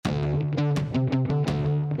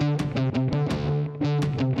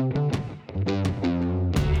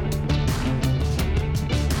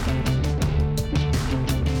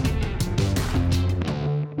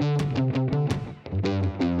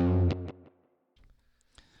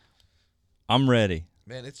I'm ready.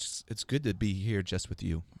 Man, it's good to be here just with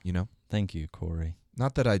you, you know? Thank you, Cory.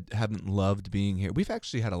 Not that I haven't loved being here. We've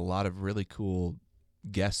actually had a lot of really cool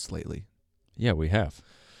guests lately. Yeah, we have.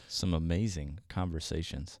 Some amazing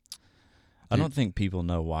conversations. I don't think people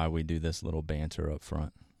know why we do this little banter up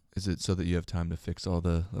front. Is it so that you have time to fix all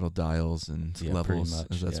the little dials and levels? Pretty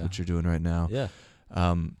much. That's what you're doing right now. Yeah.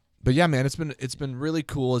 But yeah, man, it's been really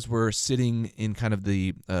cool as we're sitting in kind of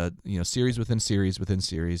the series within series within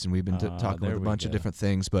series, and we've been talking about a bunch of different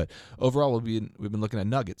things. But overall, we've been looking at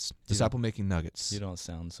nuggets, disciple making nuggets. You don't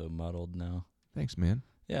sound so muddled now. Thanks, man.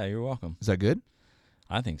 Yeah, you're welcome. Is that good?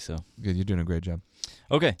 I think so. Good, you're doing a great job.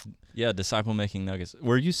 Okay, yeah, disciple making nuggets.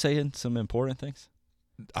 Were you saying some important things?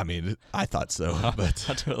 I mean, I thought so,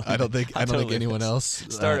 but I don't think anyone else.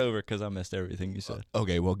 Start over because I missed everything you said.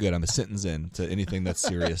 Okay, well, good. I'm a sentence in to anything that's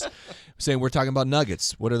serious. Saying we're talking about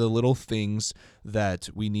nuggets. What are the little things that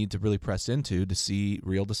we need to really press into to see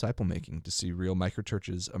real disciple making, to see real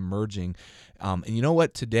microchurches emerging? And you know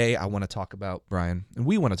what? Today I want to talk about, Brian, and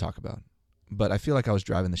we want to talk about. But I feel like I was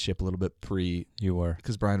driving the ship a little bit You were.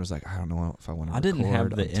 because Brian was like, I don't know if I want to. I didn't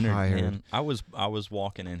have the energy. man. I was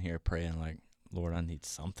walking in here praying like, Lord, I need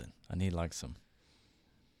something. I need like some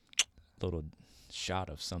little shot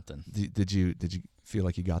of something. Did you feel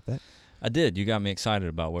like you got that? I did. You got me excited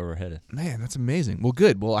about where we're headed. Man, that's amazing. Well,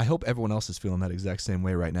 good. Well, I hope everyone else is feeling that exact same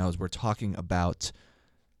way right now as we're talking about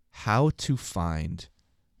how to find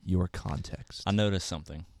your context. I noticed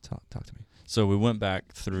something. Talk to me. So we went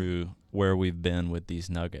back through where we've been with these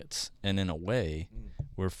nuggets, and in a way,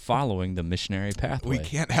 we're following the missionary pathway. We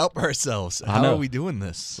can't help ourselves. I How know. are we doing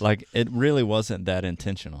this? Like, it really wasn't that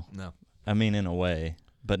intentional. No. I mean, in a way,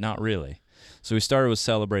 but not really. So we started with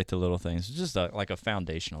celebrate the little things. It's just like a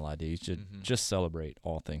foundational idea. You should just celebrate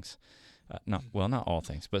all things. Not all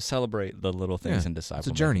things, but celebrate the little things in disciple. It's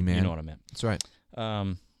a journey, man. You know what I meant. That's right.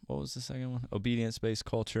 What was the second one? Obedience-based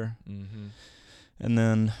culture. Mm-hmm. And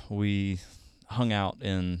then we hung out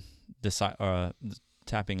in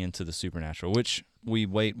tapping into the supernatural, which we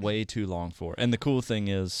wait way too long for. And the cool thing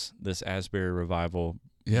is this Asbury revival.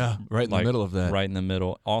 Yeah, right in the middle of that. Right in the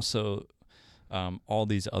middle. Also, all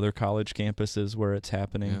these other college campuses where it's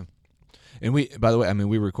happening. Yeah. And we, by the way,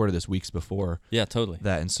 we recorded this weeks before. Yeah, totally.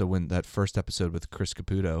 That, and so when that first episode with Chris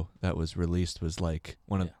Caputo that was released was like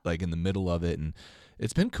like in the middle of it, and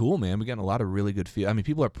it's been cool, man. We've gotten a lot of really good feel.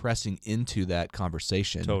 People are pressing into that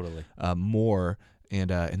conversation Totally more, and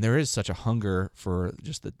there is such a hunger for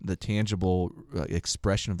just the tangible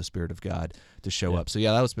expression of the Spirit of God to show up. So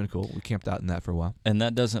yeah, that's been cool. We camped out in that for a while, and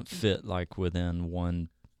that doesn't fit like within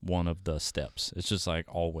one of the steps. It's just like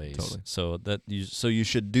always. Totally. So you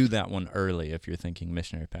should do that one early if you're thinking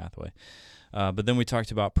missionary pathway. But then we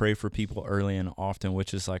talked about pray for people early and often,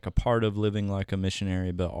 which is like a part of living like a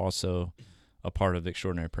missionary, but also a part of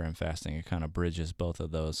extraordinary prayer and fasting. It kind of bridges both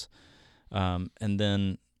of those. And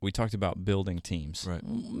then we talked about building teams. Right.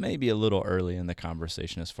 Maybe a little early in the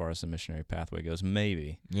conversation as far as the missionary pathway goes.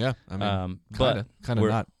 Maybe. Yeah. Kind of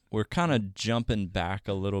not. We're kind of jumping back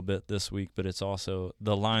a little bit this week, but it's also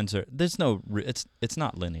the lines are. There's no. It's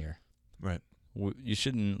not linear. Right. You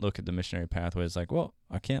shouldn't look at the missionary pathway as like, well,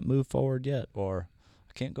 I can't move forward yet, or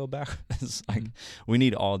I can't go back. It's like we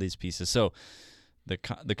need all these pieces. So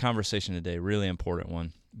the conversation today, really important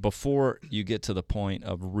one. Before you get to the point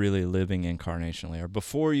of really living incarnationally, or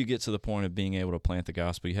before you get to the point of being able to plant the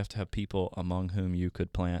gospel, you have to have people among whom you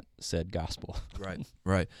could plant said gospel.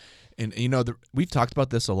 Right. And we've talked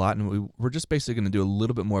about this a lot, and we're just basically going to do a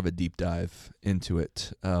little bit more of a deep dive into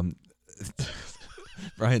it.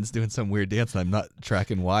 Brian's doing some weird dance, and I'm not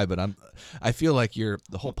tracking why, but I feel like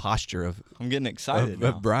the whole posture of I'm getting excited now.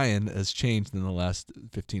 Of Brian has changed in the last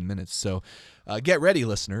 15 minutes. So get ready,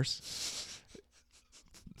 listeners,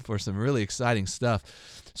 for some really exciting stuff.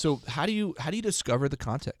 So how do you discover the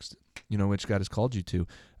context, which God has called you to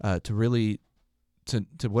really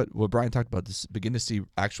to what Brian talked about, this begin to see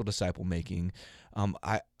actual disciple making.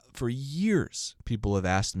 For years, people have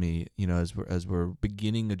asked me, as we're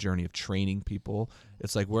beginning a journey of training people,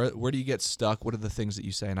 it's like, where do you get stuck? What are the things that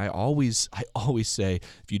you say? And I always say,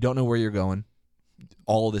 if you don't know where you're going,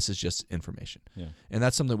 all of this is just information. Yeah. And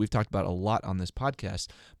that's something we've talked about a lot on this podcast.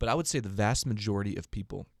 But I would say the vast majority of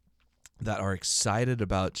people that are excited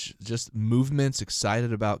about just movements,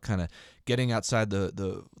 excited about kind of getting outside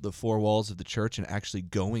the four walls of the church and actually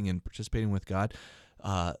going and participating with God,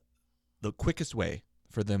 the quickest way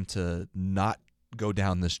for them to not go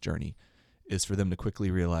down this journey is for them to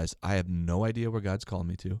quickly realize, I have no idea where God's calling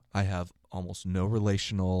me to. I have almost no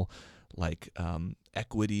relational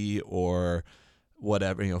equity or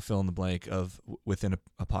whatever, fill in the blank of within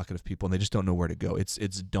a pocket of people, and they just don't know where to go. It's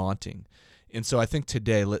daunting. And so I think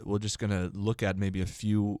today we're just going to look at maybe a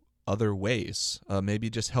few other ways, maybe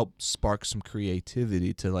just help spark some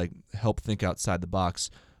creativity to like help think outside the box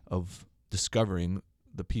of discovering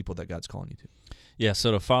the people that God's calling you to. Yeah,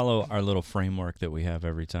 so to follow our little framework that we have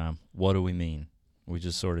every time, what do we mean? We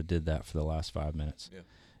just sort of did that for the last 5 minutes. Yeah.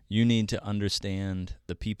 You need to understand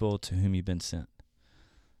the people to whom you've been sent.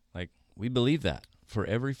 Like, we believe that for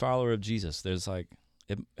every follower of Jesus. There's like,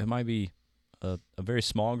 it might be a very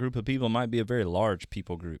small group of people, it might be a very large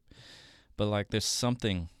people group, but like there's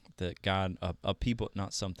something that God,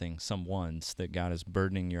 someone's that God is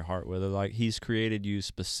burdening your heart with, like he's created you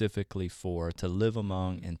specifically for, to live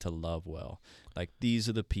among and to love well. Like these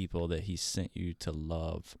are the people that he sent you to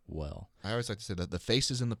love well. I always like to say that the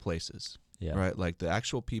faces and the places, right? Like the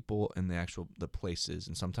actual people and the places,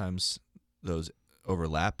 and sometimes those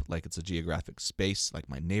overlap, like it's a geographic space, like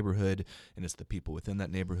my neighborhood, and it's the people within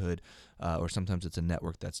that neighborhood, or sometimes it's a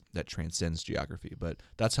network that transcends geography. But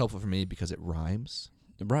that's helpful for me because it rhymes.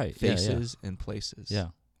 Right. Faces and places. Yeah.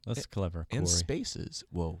 That's clever, Cory. And spaces.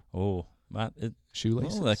 Whoa. Oh,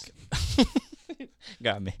 shoelaces. Well,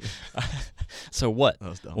 got me. So what? That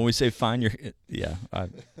was dumb. When we say find your... Yeah.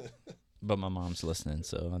 But my mom's listening,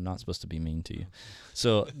 so I'm not supposed to be mean to you.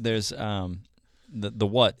 So there's... The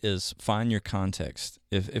what is find your context.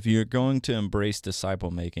 If you're going to embrace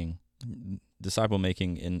disciple making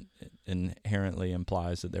inherently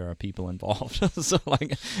implies that there are people involved. So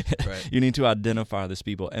like right. You need to identify these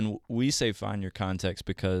people. And we say find your context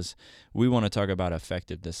because we want to talk about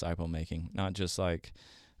effective disciple making, not just like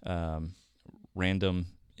random,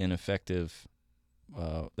 ineffective.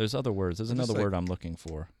 There's other words. There's another word I'm looking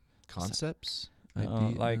for. Concepts?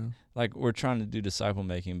 Like we're trying to do disciple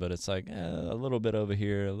making, but it's like a little bit over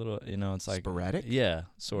here, a little, it's like sporadic. Yeah,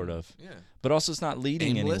 sort of. Yeah. But also, it's not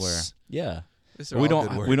leading Aimless. anywhere. Yeah.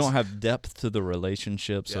 We don't have depth to the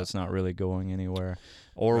relationship, so it's not really going anywhere.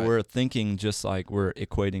 Or we're thinking just like we're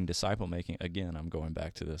equating disciple making. Again, I'm going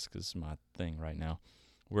back to this because it's my thing right now.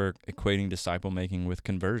 We're equating disciple making with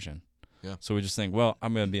conversion. Yeah. So we just think, well,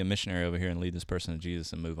 I'm going to be a missionary over here and lead this person to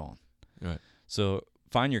Jesus and move on. Right. So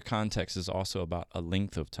find your context is also about a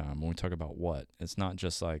length of time. When we talk about what, it's not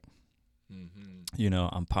just like,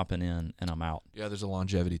 I'm popping in and I'm out. Yeah, there's a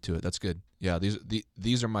longevity to it. That's good. Yeah,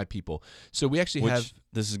 these are my people. So we actually have.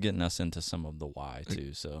 This is getting us into some of the why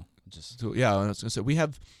too. So just I was going to say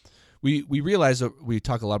we realize that we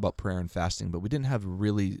talk a lot about prayer and fasting, but we didn't have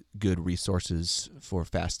really good resources for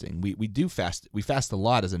fasting. We do fast. We fast a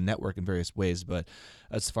lot as a network in various ways, but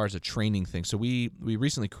as far as a training thing, so we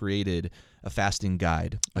recently created a fasting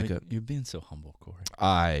guide. You're being so humble, Cory.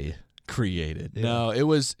 I created. Yeah. No, it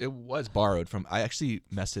was borrowed from. I actually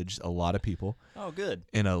messaged a lot of people. Oh, good.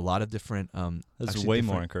 In a lot of different. This is way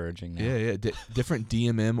more encouraging now. Yeah. Different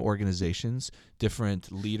DMM organizations,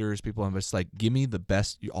 different leaders, people. I'm just like, give me the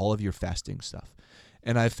best, all of your fasting stuff,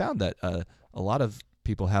 and I found that a lot of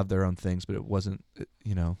people have their own things, but it wasn't.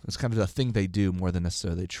 It's kind of a thing they do more than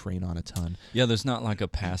necessarily they train on a ton. Yeah, there's not like a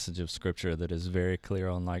passage of scripture that is very clear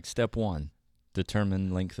on like step 1.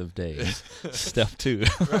 Determine length of days. Step 2.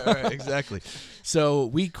 right, exactly. So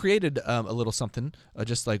we created a little something,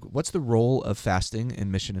 just like what's the role of fasting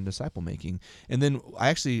in mission and disciple making, and then I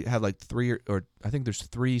actually have like 3 or I think there's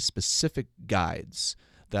 3 specific guides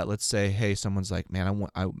that, let's say, hey, someone's like, man,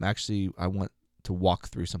 I want to walk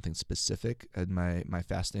through something specific in my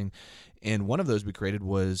fasting, and one of those we created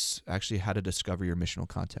was actually how to discover your missional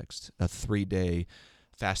context, a 3-day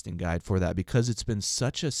fasting guide for that, because it's been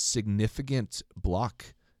such a significant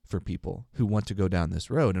block for people who want to go down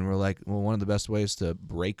this road. And we're like, well, one of the best ways to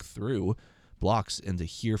break through blocks and to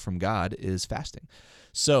hear from God is fasting.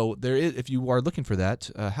 So there is, if you are looking for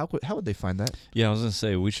that, how would they find that? Yeah, I was going to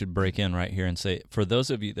say we should break in right here and say, for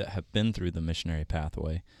those of you that have been through the missionary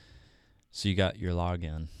pathway, so you got your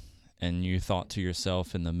login and you thought to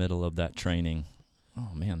yourself in the middle of that training,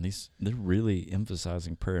 oh man, they're really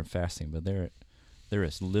emphasizing prayer and fasting, but there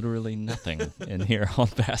is literally nothing in here on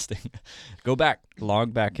fasting. Go back,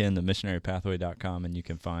 log back in to missionarypathway.com, and you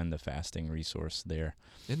can find the fasting resource there.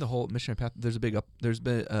 In the whole missionary path, there's been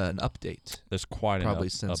an update. There's quite probably an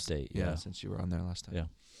since update. Yeah, since you were on there last time. Yeah.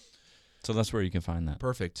 So that's where you can find that.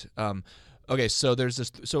 Perfect. Okay, so there's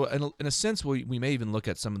this. So in a sense, we may even look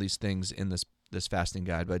at some of these things in this fasting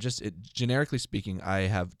guide, but generically speaking, I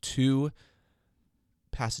have 2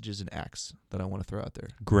 passages in Acts that I want to throw out there.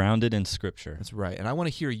 Grounded in Scripture. That's right. And I want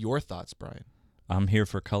to hear your thoughts, Brian. I'm here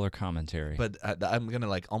for color commentary. But I'm going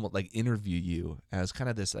to almost interview you as kind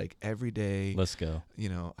of this everyday. Let's go. I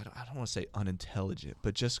don't want to say unintelligent,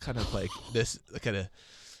 but just kind of like this kind of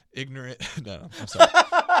ignorant. No, I'm sorry.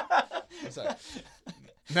 I'm sorry.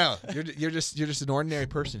 No, you're just an ordinary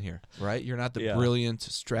person here, right? You're not the brilliant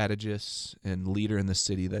strategist and leader in the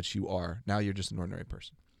city that you are. Now you're just an ordinary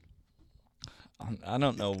person. I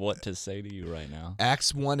don't know what to say to you right now.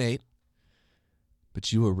 Acts 1:8.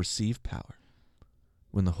 But you will receive power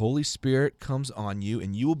when the Holy Spirit comes on you,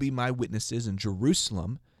 and you will be my witnesses in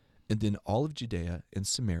Jerusalem and in all of Judea and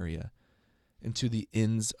Samaria and to the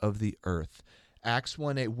ends of the earth. Acts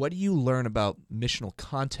 1:8. What do you learn about missional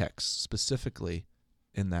context specifically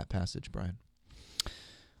in that passage, Brian?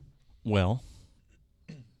 Well,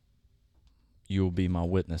 you will be my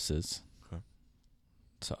witnesses. Okay.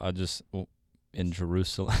 So in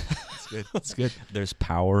Jerusalem. That's good. That's good. There's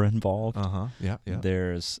power involved. Yeah.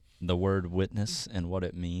 There's the word witness and what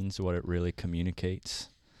it means, what it really communicates.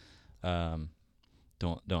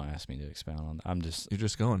 Don't ask me to expound on that. You're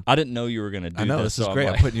just going. I didn't know you were going to do this. I know, this is great.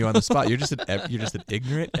 I'm putting you on the spot. You're just an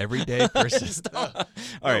ignorant, everyday person. All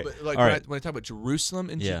right. When I talk about Jerusalem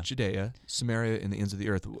and Judea, Samaria, and the ends of the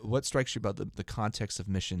earth, what strikes you about the context of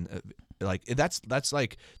mission? That's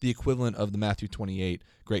like the equivalent of the Matthew 28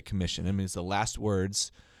 Great Commission. I mean, it's the last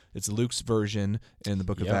words. It's Luke's version in the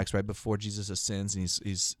book of Acts, right before Jesus ascends, and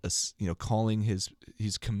he's calling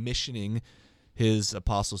he's commissioning his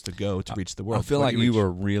apostles to go to reach the world. I feel like you were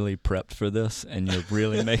really prepped for this, and you're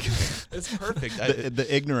really making it's perfect. The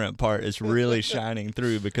ignorant part is really shining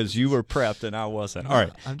through because you were prepped and I wasn't. All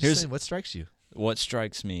right, I'm just saying, what strikes you? What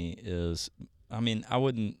strikes me is,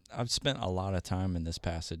 I've spent a lot of time in this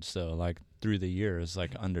passage, so like through the years,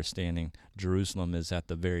 like understanding Jerusalem is at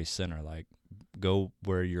the very center. Like, go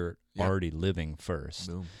where you're already living first.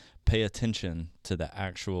 Boom. Pay attention to the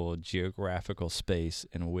actual geographical space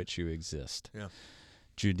in which you exist. Yeah.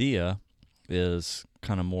 Judea is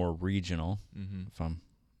kind of more regional. Mm-hmm. From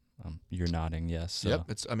you're nodding, yes. So. Yep.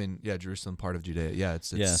 It's Jerusalem, part of Judea. Yeah.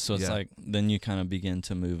 It's like then you kind of begin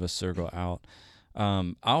to move a circle out.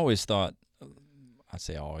 I always thought,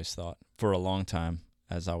 for a long time,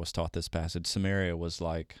 as I was taught this passage, Samaria was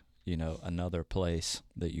like another place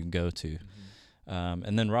that you can go to,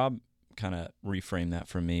 and then Rob kind of reframe that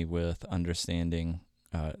for me with understanding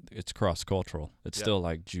it's cross-cultural. It's still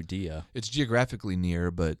like Judea. It's geographically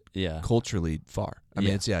near, but culturally far. I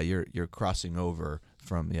mean, it's you're crossing over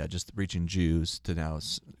from just reaching Jews to now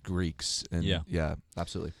Greeks, and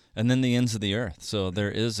absolutely. And then the ends of the earth. So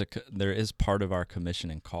there is part of our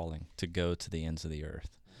commission and calling to go to the ends of the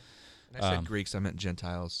earth. When I said Greeks, I meant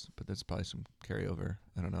Gentiles, but there's probably some carryover.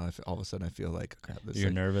 I don't know. All of a sudden I feel like crap.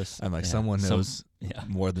 You're nervous. I'm like, someone knows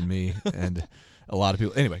more than me, and a lot of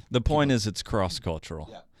people. Anyway, the point is it's cross-cultural.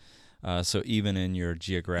 Yeah. So even in your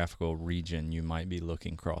geographical region, you might be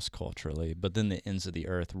looking cross-culturally, but then the ends of the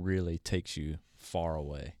earth really takes you far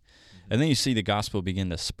away. Mm-hmm. And then you see the gospel begin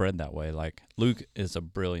to spread that way. Like Luke is a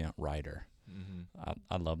brilliant writer. Mm-hmm.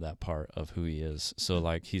 I love that part of who he is. So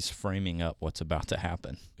like he's framing up what's about to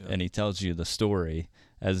happen, and he tells you the story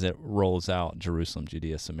as it rolls out: Jerusalem,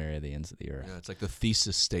 Judea, Samaria, the ends of the earth. Yeah, it's like the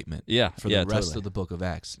thesis statement. For the rest of the book of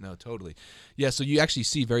Acts. No, totally. Yeah, so you actually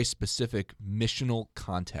see very specific missional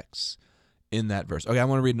contexts in that verse. Okay, I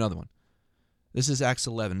want to read another one. This is Acts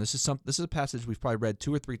 11. This is a passage we've probably read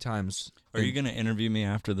 2 or 3 times. Are you going to interview me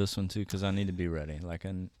after this one too? Because I need to be ready.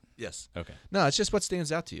 Yes. Okay. No, it's just what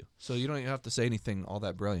stands out to you. So you don't even have to say anything all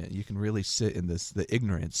that brilliant. You can really sit in the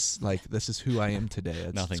ignorance. Like, this is who I am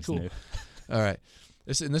today. Nothing's cool. new. All right.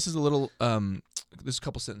 This is a little. There's a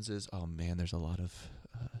couple sentences. Oh man, there's a lot of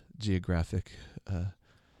geographic.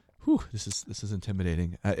 This is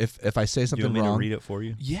intimidating. If I say something wrong, you want me to read it for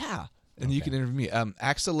you? Yeah. And you can interview me.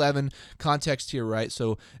 Acts 11, context here, right?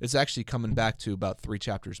 So it's actually coming back to about 3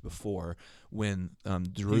 chapters before when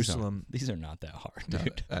Jerusalem. These are not that hard,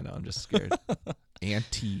 dude. No, I know. I'm just scared.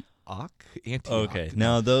 Antioch. Okay.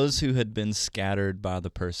 Now, those who had been scattered by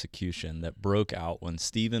the persecution that broke out when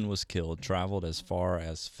Stephen was killed traveled as far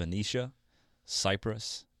as Phoenicia,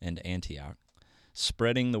 Cyprus, and Antioch,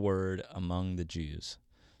 spreading the word among the Jews.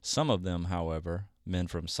 Some of them, however, men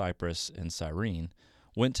from Cyprus and Cyrene,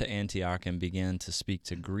 went to Antioch and began to speak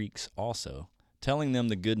to Greeks also, telling them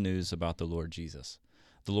the good news about the Lord Jesus.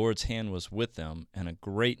 The Lord's hand was with them, and a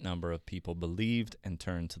great number of people believed and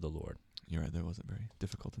turned to the Lord. You're right. That wasn't very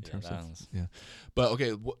difficult in terms of. Yeah. But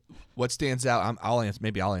okay, what stands out? I'll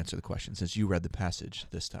answer the question since you read the passage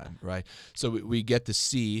this time, right? So we get to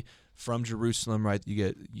see from Jerusalem, right?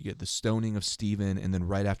 You get the stoning of Stephen, and then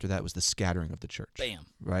right after that was the scattering of the church. Bam.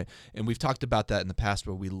 Right? And we've talked about that in the past,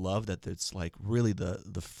 where we love that it's like really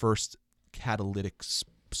the first catalytic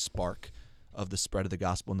spark of the spread of the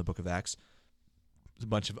gospel in the book of Acts. It's a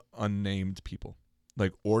bunch of unnamed people,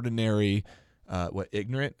 like ordinary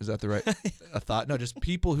ignorant? Is that the right a thought? No, just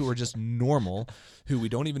people who are just normal, who we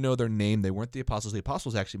don't even know their name. They weren't the apostles. The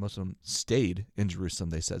apostles, actually, most of them stayed in Jerusalem.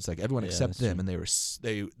 They said it's like everyone except them, and they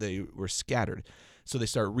were scattered. So they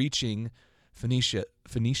start reaching Phoenicia.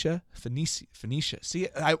 See,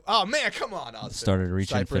 oh man, come on! Austin. Started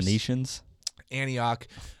reaching Cyprus, Phoenicians, Antioch,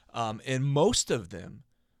 and most of them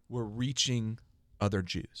were reaching other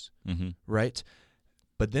Jews, right?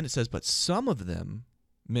 But then it says, but some of them,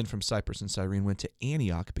 men from Cyprus and Cyrene, went to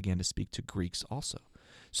Antioch, began to speak to Greeks also.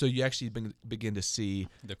 So you actually begin to see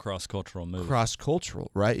the cross-cultural move.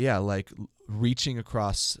 Cross-cultural, right? Yeah, like reaching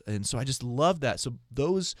across. And so I just love that. So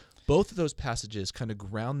both of those passages kind of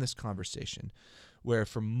ground this conversation where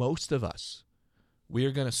for most of us, we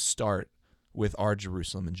are going to start with our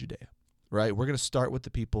Jerusalem and Judea, right? We're going to start with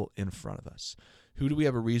the people in front of us. Who do we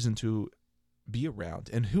have a reason to be around,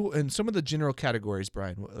 and some of the general categories,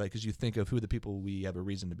 Brian, like as you think of who the people we have a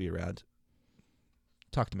reason to be around,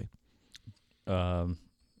 talk to me.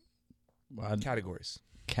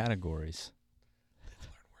 Categories.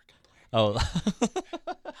 Oh,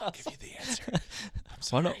 I'll give you the answer. I'm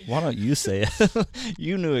sorry. Why don't you say it?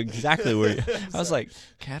 You knew exactly where. I was like,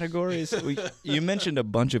 categories. You mentioned a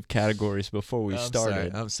bunch of categories before we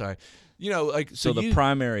started. I'm sorry. You know, like so the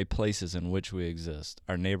primary places in which we exist,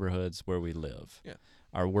 our neighborhoods where we live,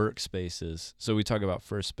 our workspaces. So we talk about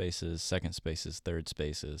first spaces, second spaces, third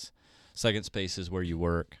spaces. Second spaces where you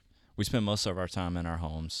work. We spend most of our time in our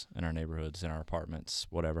homes, in our neighborhoods, in our apartments,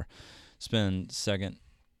 whatever. Spend second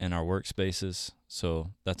in our workspaces.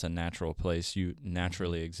 So that's a natural place. You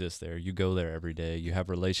naturally exist there. You go there every day. You have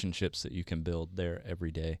relationships that you can build there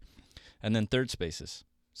every day. And then third spaces.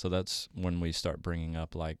 So that's when we start bringing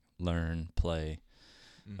up like learn, play.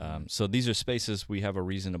 So these are spaces we have a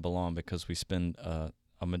reason to belong because we spend a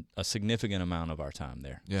significant amount of our time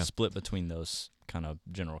there. Yeah. Split between those kind of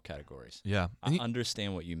general categories. Yeah. I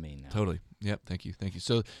understand what you mean now. Totally. Yep. Thank you.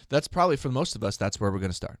 So that's probably for most of us, that's where we're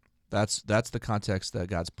going to start. That's the context that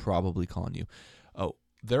God's probably calling you. Oh,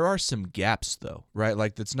 there are some gaps though, right?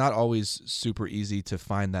 Like it's not always super easy to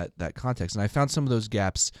find that context. And I found some of those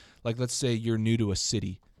gaps, like let's say you're new to a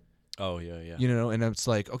city. Oh, yeah. You know, and it's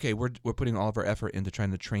like, okay, we're putting all of our effort into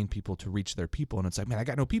trying to train people to reach their people. And it's like, man, I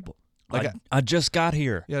got no people. Like I just got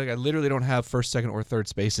here. Yeah, like I literally don't have first, second, or third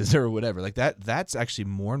spaces or whatever. Like that's actually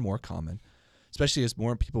more and more common, especially as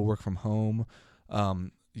more people work from home,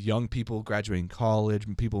 young people graduating college,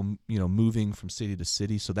 people, moving from city to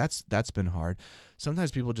city. So that's been hard.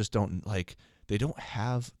 Sometimes people just don't they don't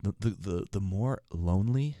have the more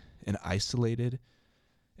lonely and isolated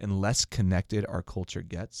and less connected our culture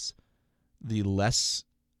gets, the less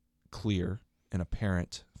clear and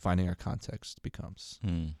apparent finding our context becomes.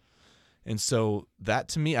 And so that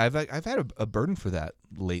to me, I've had a burden for that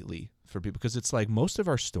lately for people because it's like most of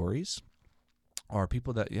our stories are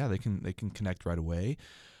people that they can connect right away,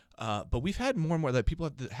 but we've had more and more that people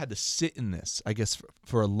have had to sit in this, I guess,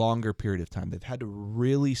 for a longer period of time. They've had to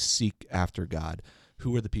really seek after God.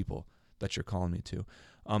 Who are the people that you're calling me to?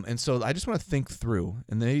 And so I just want to think through,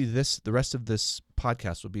 and maybe the rest of this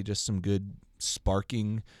podcast will be just some good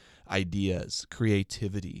sparking ideas,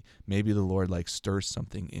 creativity. Maybe the Lord stirs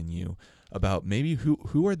something in you about maybe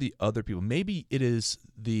who are the other people. Maybe it is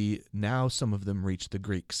now some of them reach the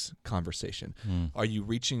Greeks conversation. Are you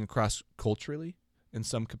reaching across culturally in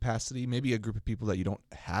some capacity? Maybe a group of people that you don't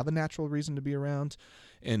have a natural reason to be around,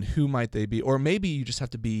 and who might they be? Or maybe you just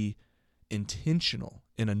have to be intentional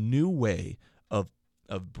in a new way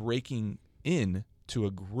of breaking in to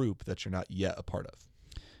a group that you're not yet a part of.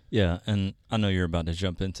 Yeah, and I know you're about to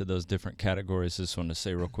jump into those different categories. I just want to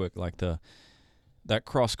say real quick, that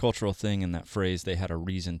cross-cultural thing and that phrase, they had a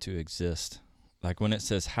reason to exist. Like when it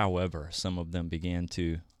says, however, some of them began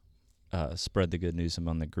to spread the good news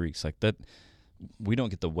among the Greeks. Like that, we don't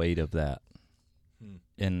get the weight of that.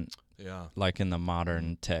 In the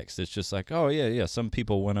modern text, it's just like, oh, yeah, some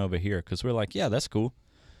people went over here because we're like, yeah, that's cool.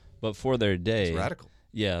 But for their day, it's radical.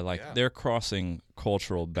 Yeah, they're crossing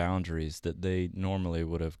cultural boundaries that they normally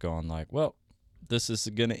would have gone like, well, this is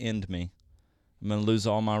going to end me. I'm going to lose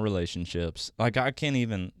all my relationships. Like I can't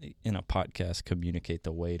even in a podcast communicate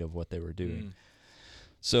the weight of what they were doing.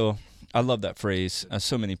 So I love that phrase.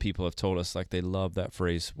 So many people have told us they love that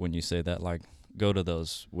phrase when you say that, go to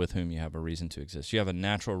those with whom you have a reason to exist. You have a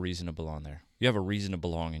natural reason to belong there. You have a reason to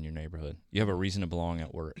belong in your neighborhood. You have a reason to belong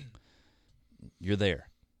at work. You're there.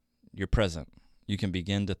 You're present. You can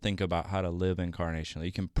begin to think about how to live incarnationally.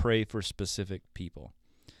 You can pray for specific people.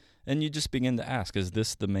 And you just begin to ask, is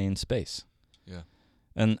this the main space? Yeah.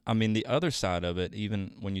 And, I mean, the other side of it,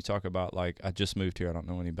 even when you talk about, I just moved here, I don't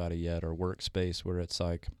know anybody yet, or workspace, where it's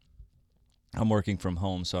I'm working from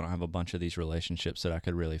home, so I don't have a bunch of these relationships that I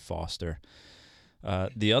could really foster.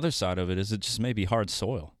 The other side of it is it just may be hard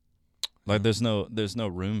soil. Like there's no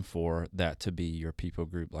room for that to be your people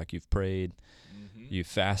group. Like you've prayed, you've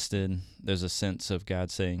fasted. There's a sense of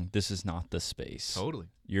God saying, this is not the space. Totally.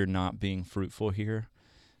 You're not being fruitful here.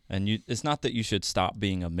 And it's not that you should stop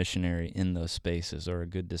being a missionary in those spaces or a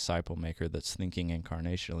good disciple maker that's thinking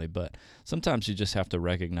incarnationally, but sometimes you just have to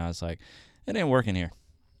recognize, like, it ain't working here.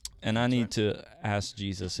 And I need to ask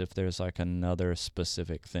Jesus if there's like another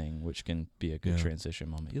specific thing which can be a good transition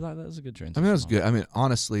moment. Eli, that was a good transition. I mean, that was good. I mean,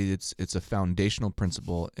 honestly, it's a foundational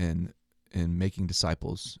principle in making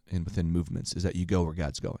disciples and within movements is that you go where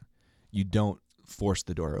God's going. You don't force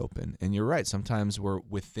the door open. And you're right. Sometimes we're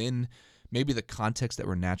within, maybe the context that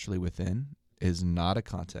we're naturally within is not a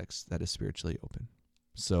context that is spiritually open.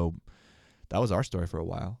 So that was our story for a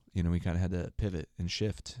while. You know, we kind of had to pivot and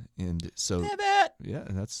shift. And so, yeah,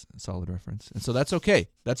 and that's a solid reference. And so that's okay.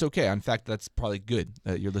 That's okay. In fact, that's probably good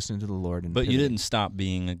that you're listening to the Lord. And but pivoting. You didn't stop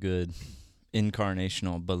being a good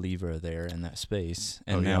incarnational believer there in that space.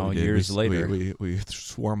 And now years later. We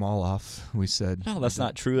swarm all off. We said. No, that's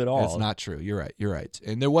not true at all. It's not true. You're right. You're right.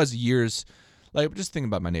 And there was years, like just thinking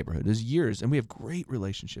about my neighborhood, there's years, and we have great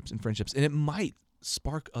relationships and friendships, and it might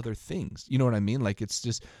spark other things. You know what I mean? Like it's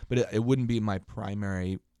just, but it wouldn't be my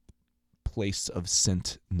primary place of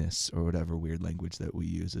sentness or whatever weird language that we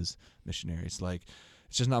use as missionaries. Like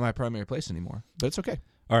it's just not my primary place anymore, but it's okay.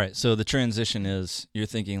 All right. So the transition is you're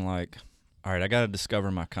thinking like, all right, I got to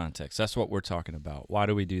discover my context. That's what we're talking about. Why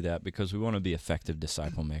do we do that? Because we want to be effective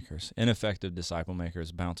disciple makers. Ineffective disciple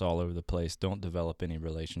makers bounce all over the place, don't develop any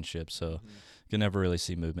relationships, so you can never really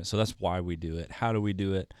see movement. So that's why we do it. How do we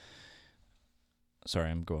do it? Sorry,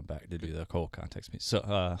 I'm going back to do the whole context piece. So,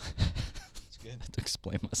 to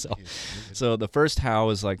explain myself. So the first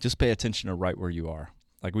how is like just pay attention to right where you are.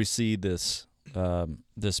 Like we see this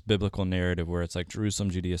this biblical narrative where it's like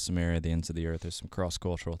Jerusalem, Judea, Samaria, the ends of the earth. There's some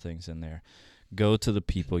cross-cultural things in there. Go to the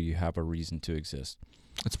people you have a reason to exist.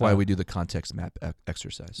 That's why we do the context map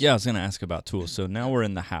exercise. Yeah, I was going to ask about tools. So now we're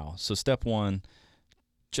in the how. So step one,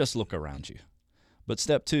 just look around you. But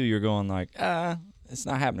step two, you're going like, it's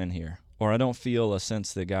not happening here. Or I don't feel a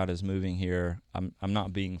sense that God is moving here. I'm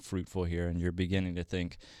not being fruitful here. And you're beginning to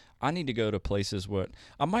think, I need to go to places where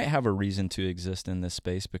I might have a reason to exist in this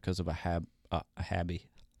space because of a hobby.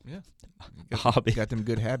 Yeah. A hobby. Got them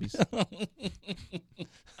good habits.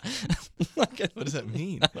 What does that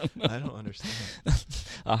mean? I don't understand.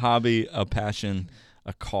 A hobby, a passion,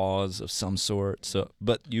 a cause of some sort. So,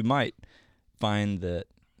 but you might find that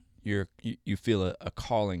you feel a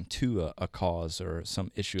calling to a cause or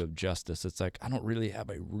some issue of justice. It's like, I don't really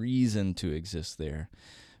have a reason to exist there,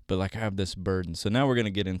 but like I have this burden. So now we're going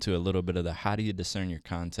to get into a little bit of the how do you discern your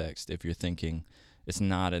context if you're thinking it's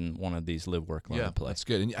not in one of these live, work, learn, play. That's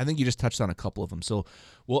good. And I think you just touched on a couple of them. So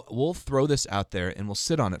we'll throw this out there and we'll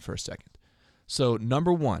sit on it for a second. So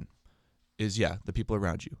number one is, the people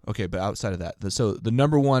around you. Okay, but outside of that, so the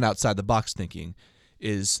number one outside the box thinking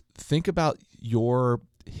is think about your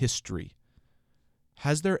history.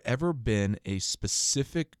 Has there ever been a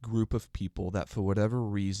specific group of people that for whatever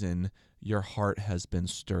reason your heart has been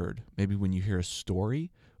stirred? Maybe when you hear a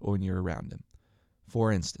story or when you're around them.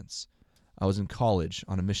 For instance, I was in college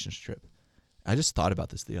on a missions trip. I just thought about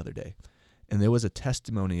this the other day. And there was a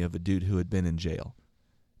testimony of a dude who had been in jail.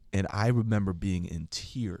 And I remember being in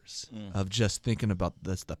tears of just thinking about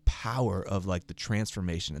this, the power of like the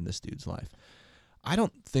transformation in this dude's life. I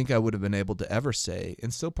don't think I would have been able to ever say,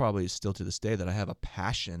 and still probably still to this day, that I have a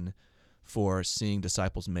passion for seeing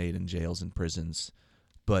disciples made in jails and prisons.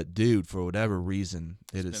 But dude, for whatever reason,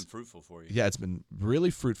 it's been fruitful for you. Yeah, it's been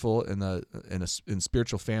really fruitful in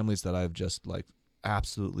spiritual families that I've just like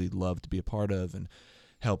absolutely loved to be a part of and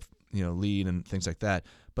help lead and things like that.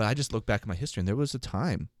 But I just look back at my history, and there was a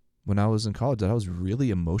time when I was in college that I was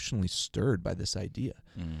really emotionally stirred by this idea.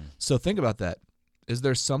 So think about that. Is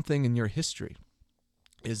there something in your history?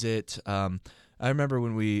 Is it? I remember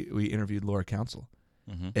when we interviewed Laura Council.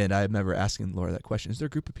 And I remember asking Laura that question. Is there a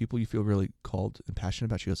group of people you feel really called and passionate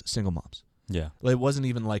about? She goes, single moms. Yeah. It wasn't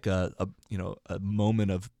even like a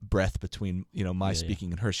moment of breath between, my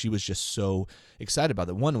speaking and her. She was just so excited about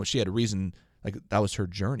that. One, she had a reason, like that was her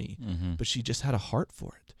journey, but she just had a heart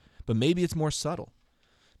for it. But maybe it's more subtle.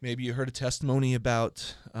 Maybe you heard a testimony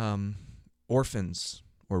about orphans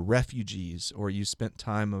or refugees, or you spent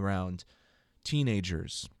time around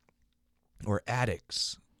teenagers or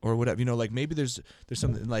addicts or whatever, like maybe there's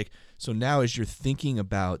something like, so now as you're thinking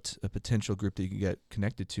about a potential group that you can get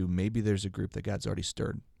connected to, maybe there's a group that God's already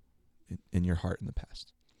stirred in your heart in the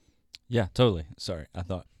past. Yeah, totally. Sorry. I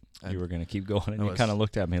thought You were going to keep going, and I you was. kind of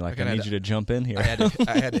looked at me like, I need you to jump in here. I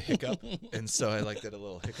had to hiccup, and so I did a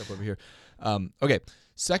little hiccup over here. Okay,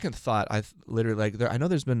 second thought. I've literally I know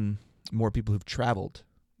there's been more people who've traveled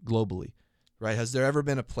globally, right? Has there ever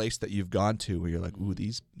been a place that you've gone to where you're like, ooh,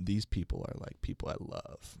 these people are like people I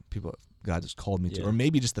love, people God has called me to, or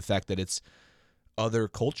maybe just the fact that it's other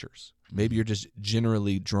cultures. Maybe you're just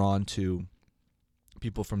generally drawn to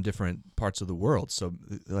people from different parts of the world. So,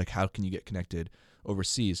 like, how can you get connected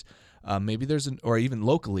overseas? Maybe or even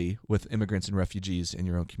locally with immigrants and refugees in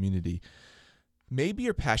your own community. Maybe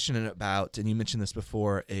you're passionate about, and you mentioned this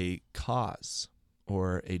before, a cause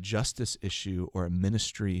or a justice issue or a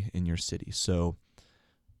ministry in your city. So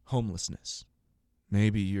homelessness.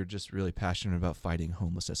 Maybe you're just really passionate about fighting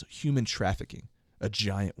homelessness. Human trafficking, a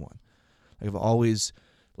giant one.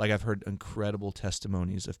 I've heard incredible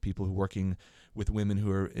testimonies of people who are working with women who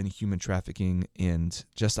are in human trafficking, and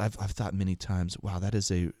just I've thought many times, wow, that is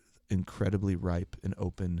a incredibly ripe and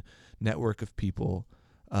open network of people.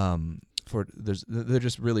 They're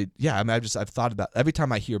just really, I've thought about, every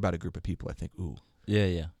time I hear about a group of people, I think, ooh.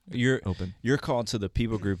 Yeah. Open. You're called to the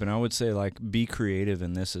people group, and I would say, like, be creative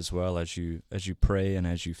in this as well as you pray and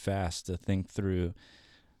as you fast, to think through,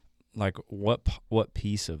 like, what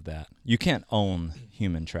piece of that. You can't own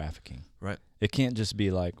human trafficking. Right. It can't just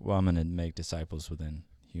be like, well, I'm going to make disciples within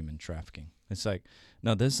human trafficking. It's like,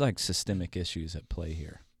 no, there's like systemic issues at play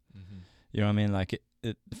here. Mm-hmm. You know what I mean? Like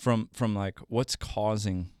it from like what's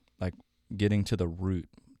causing, like, getting to the root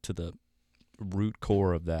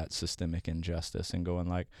core of that systemic injustice, and going,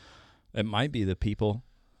 like, it might be the people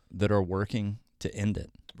that are working to end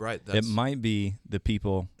it. Right. It might be the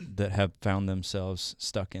people that have found themselves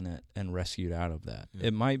stuck in it and rescued out of that. Yeah.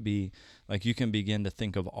 It might be, like, you can begin to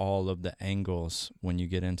think of all of the angles when you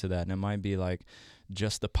get into that. And it might be, like,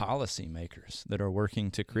 just the policy makers that are working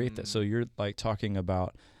to create that. So you're, like, talking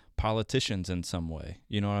about politicians in some way.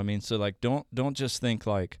 You know what I mean? So, like, don't just think,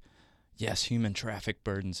 like, yes, human traffic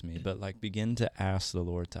burdens me, but, like, begin to ask the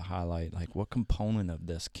Lord to highlight, like, what component of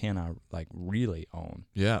this can I, like, really own?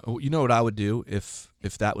 Yeah. You know what I would do if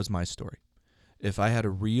that was my story? If I had a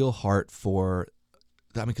real heart for,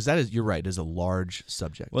 I mean, because you're right, is a large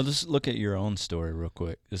subject. Well, just look at your own story real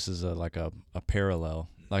quick. This is like a parallel.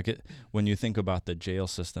 Like, when you think about the jail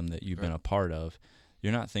system that you've been a part of,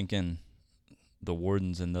 you're not thinking the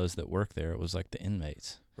wardens and those that work there. It was like the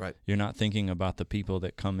inmates. Right. You're not thinking about the people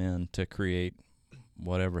that come in to create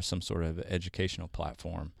whatever, some sort of educational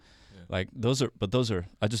platform. Yeah. Like, those are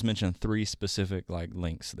I just mentioned 3 specific, like,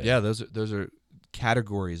 links there. Yeah, those are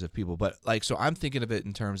categories of people. But, like, so I'm thinking of it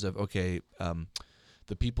in terms of, okay,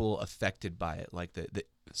 the people affected by it, like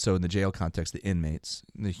so in the jail context, the inmates,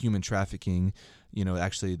 the human trafficking,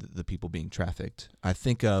 actually the people being trafficked. I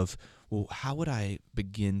think of, well, how would I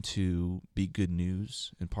begin to be good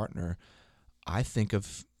news and partner? I think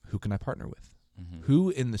of, who can I partner with? Mm-hmm. Who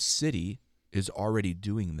in the city is already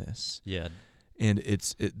doing this? Yeah. And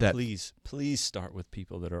that. Please start with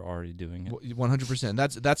people that are already doing it.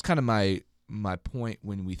 100%. That's kind of my point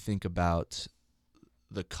when we think about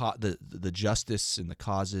the justice and the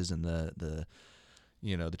causes and the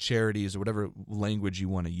charities, or whatever language you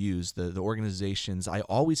want to use, the organizations. I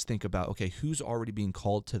always think about, okay, who's already being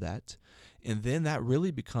called to that? And then that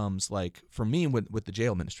really becomes, like, for me with the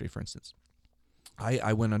jail ministry, for instance,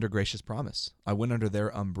 I went under Gracious Promise. I went under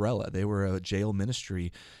their umbrella. They were a jail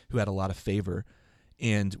ministry who had a lot of favor,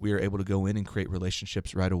 and we were able to go in and create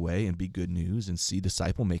relationships right away and be good news and see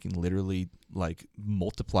disciple making literally, like,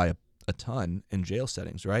 multiply a ton in jail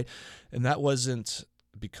settings, right? And that wasn't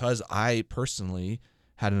because I personally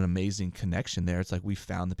had an amazing connection there. It's like we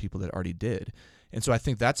found the people that already did. And so I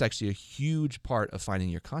think that's actually a huge part of finding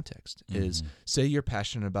your context, is, say you're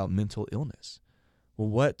passionate about mental illness.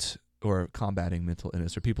 Well, or combating mental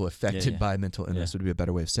illness, or people affected by mental illness would be a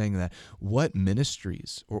better way of saying that. What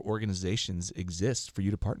ministries or organizations exist for you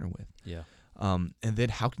to partner with? Yeah. And then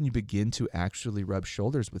how can you begin to actually rub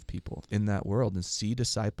shoulders with people in that world and see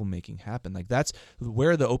disciple making happen? Like, that's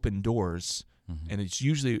where the open doors, and it's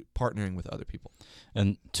usually partnering with other people.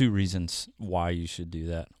 And 2 reasons why you should do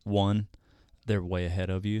that. 1, they're way ahead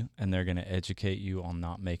of you, and they're going to educate you on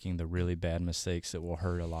not making the really bad mistakes that will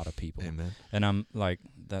hurt a lot of people. Amen. And I'm like,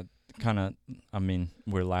 that kind of, I mean,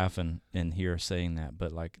 we're laughing in here saying that,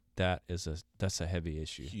 but, like, that's a heavy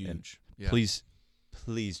issue. Huge. And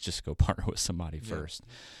please just go partner with somebody first.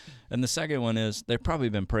 And the second one is, they've probably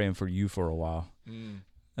been praying for you for a while,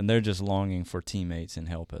 and they're just longing for teammates and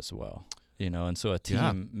help as well. And so a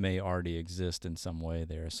team may already exist in some way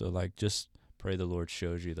there. So, like, just pray the Lord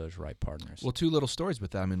shows you those right partners. Well, two little stories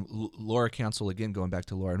with that. I mean, Laura Council, again, going back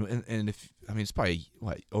to Laura, and if, I mean, it's probably,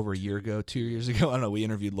 over a year ago, 2 years ago, I don't know, we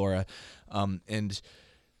interviewed Laura, and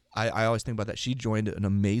I always think about that. She joined an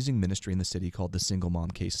amazing ministry in the city called the Single Mom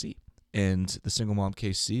KC. And the Single Mom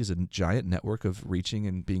KC is a giant network of reaching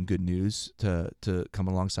and being good news to come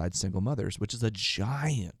alongside single mothers, which is a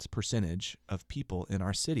giant percentage of people in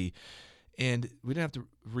our city. And we didn't have to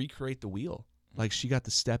recreate the wheel. Like, she got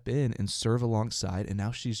to step in and serve alongside, and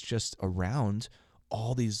now she's just around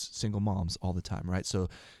all these single moms all the time, right? So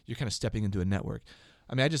you're kind of stepping into a network.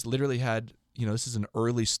 I mean, I just literally had, this is an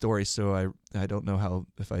early story, so I don't know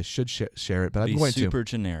if I should share it, but I'm going to. Be super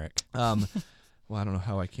generic. Well, I don't know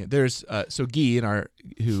how I can't. There's so Guy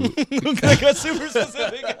who I got super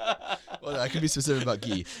specific. Well, I can be specific about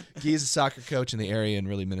Guy. Guy is a soccer coach in the area and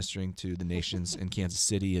really ministering to the nations in Kansas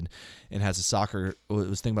City, and has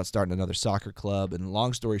was thinking about starting another soccer club. And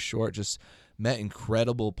long story short, just met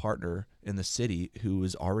incredible partner in the city who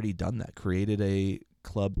has already done that, created a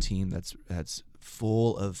club team that's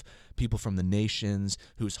full of people from the nations,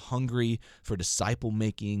 who's hungry for disciple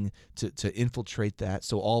making to infiltrate that.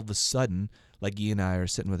 So all of a sudden, like Guy and I are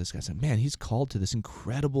sitting with this guy saying, man, he's called to this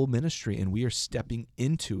incredible ministry, and we are stepping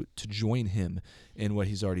into it to join him in what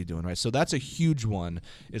he's already doing, right? So that's a huge one,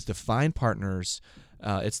 is to find partners.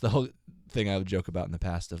 It's the whole thing I would joke about in the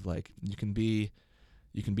past of, like, you can be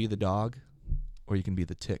the dog, or you can be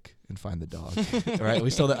the tick and find the dog. All right, I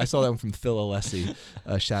saw that one from Phil Alessi.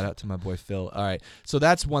 Shout out to my boy Phil. All right, so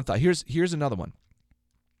that's one thought. Here's another one.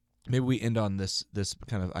 Maybe we end on this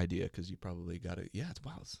kind of idea, because you probably got it. Yeah, it's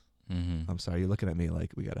wild. Mm-hmm. I'm sorry, you're looking at me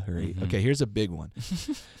like we got to hurry. Mm-hmm. Okay, here's a big one.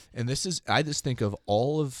 And this is, I just think of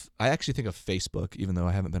I actually think of Facebook, even though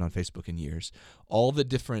I haven't been on Facebook in years, all the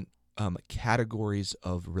different categories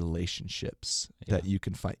of relationships that you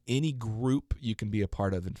can find. Any group you can be a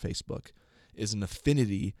part of in Facebook is an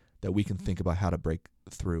affinity that we can think about how to break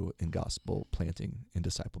through in gospel planting and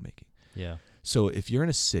disciple making. Yeah. So if you're in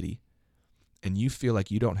a city and you feel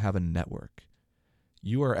like you don't have a network,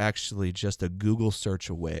 you are actually just a Google search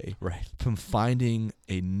away from finding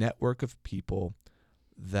a network of people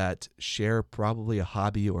that share probably a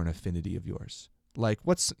hobby or an affinity of yours. Like,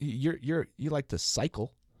 you like to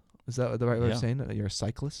cycle? Is that the right way of saying it? You're a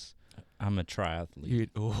cyclist? I'm a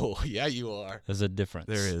triathlete. Yeah, you are. There's a difference.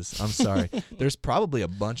 There is. I'm sorry. There's probably a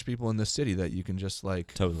bunch of people in this city that you can just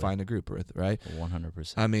find a group with, right?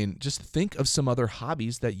 100%. I mean, just think of some other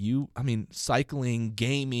hobbies that cycling,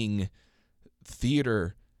 gaming,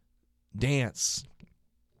 theater, dance,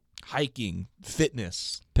 hiking,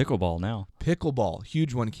 fitness. Pickleball,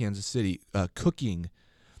 huge one in Kansas City. Cooking,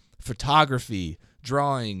 photography,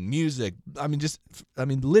 drawing, music.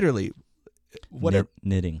 Literally, whatever.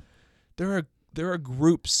 Knitting. There are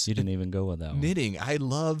groups. You didn't even go with that one. Knitting. I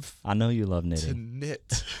know you love knitting. To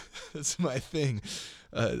knit. That's my thing.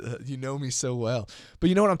 You know me so well. But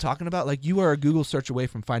you know what I'm talking about? Like, you are a Google search away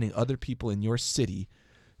from finding other people in your city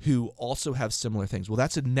who also have similar things. Well,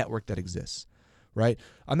 that's a network that exists, right?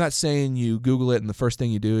 I'm not saying you Google it and the first thing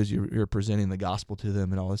you do is you're presenting the gospel to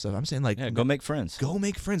them and all this stuff. I'm saying, go make friends. Go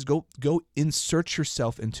make friends. Go insert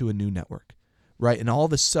yourself into a new network, right? And all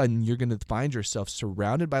of a sudden, you're going to find yourself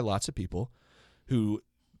surrounded by lots of people who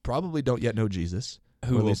probably don't yet know Jesus,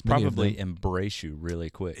 who will probably embrace you really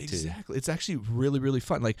quick, too. Exactly. It's actually really, really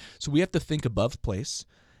fun. So we have to think above place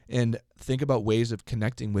and think about ways of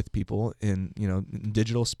connecting with people in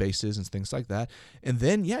digital spaces and things like that. And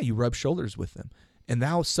then, you rub shoulders with them. And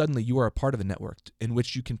now suddenly you are a part of a network in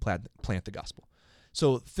which you can plant the gospel.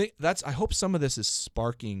 So I hope some of this is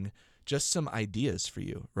sparking just some ideas for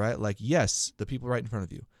you, right? Like, yes, the people right in front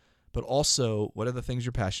of you, but also what are the things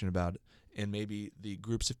you're passionate about, and maybe the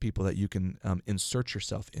groups of people that you can insert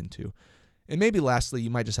yourself into. And maybe lastly, you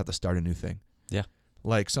might just have to start a new thing. Yeah.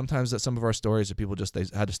 Like, sometimes that some of our stories are people they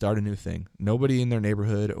had to start a new thing. Nobody in their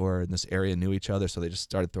neighborhood or in this area knew each other, so they just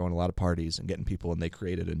started throwing a lot of parties and getting people, and they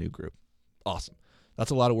created a new group. Awesome. That's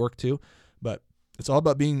a lot of work too, but it's all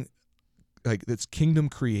about being it's kingdom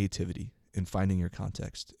creativity in finding your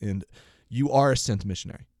context. And you are a sent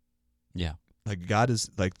missionary. Yeah. God is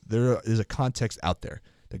there is a context out there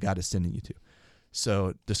that God is sending you to.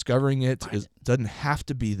 So discovering it doesn't have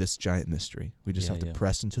to be this giant mystery. We just have to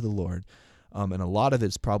press into the Lord. And a lot of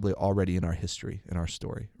it's probably already in our history, in our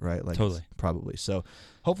story, right? Totally. Probably. So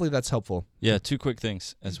hopefully that's helpful. Yeah, two quick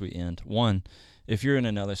things as we end. One, if you're in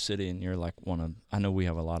another city and you're I know we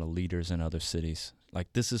have a lot of leaders in other cities.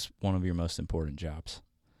 This is one of your most important jobs.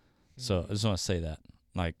 So I just want to say that.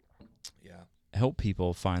 Help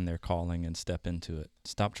people find their calling and step into it.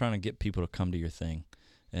 Stop trying to get people to come to your thing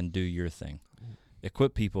and do your thing.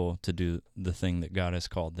 Equip people to do the thing that God has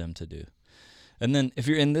called them to do. And then if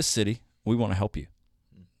you're in this city, we want to help you.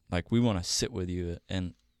 Like, we want to sit with you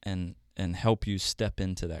and help you step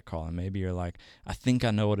into that call. And maybe you're like, I think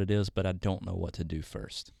I know what it is, but I don't know what to do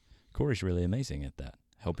first. Cory's really amazing at that,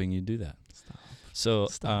 helping you do that.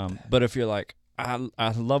 Stop. But if you're like, I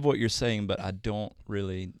love what you're saying, but I don't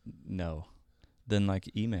really know, then like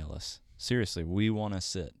email us. Seriously, we want to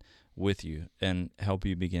sit with you and help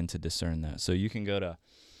you begin to discern that. So you can go to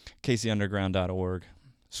kcunderground.org,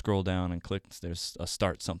 scroll down and click, there's a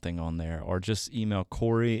start something on there, or just email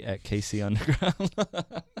Cory at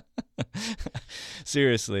kcunderground.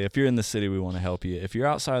 Seriously, if you're in the city, we want to help you. If you're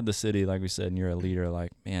outside the city, like we said, and you're a leader,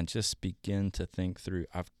 like, man, just begin to think through,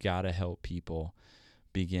 I've got to help people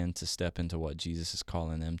begin to step into what Jesus is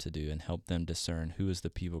calling them to do and help them discern who is the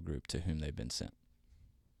people group to whom they've been sent.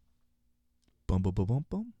 Boom, boom, boom, boom,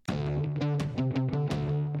 boom.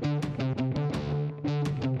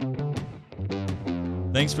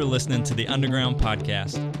 Thanks for listening to the Underground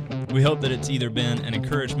Podcast. We hope that it's either been an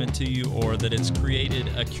encouragement to you or that it's created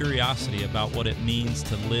a curiosity about what it means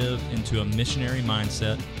to live into a missionary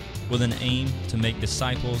mindset with an aim to make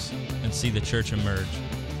disciples and see the church emerge.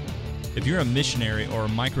 If you're a missionary or a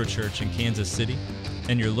microchurch in Kansas City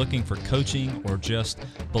and you're looking for coaching or just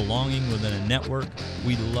belonging within a network,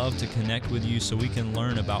 we'd love to connect with you so we can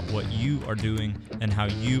learn about what you are doing and how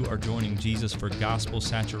you are joining Jesus for gospel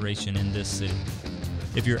saturation in this city.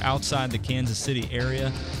 If you're outside the Kansas City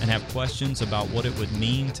area and have questions about what it would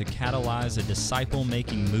mean to catalyze a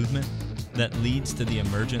disciple-making movement that leads to the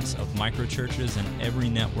emergence of microchurches in every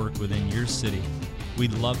network within your city,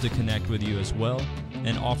 we'd love to connect with you as well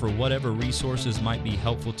and offer whatever resources might be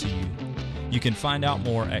helpful to you. You can find out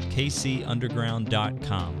more at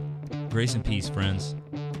kcunderground.com. Grace and peace, friends.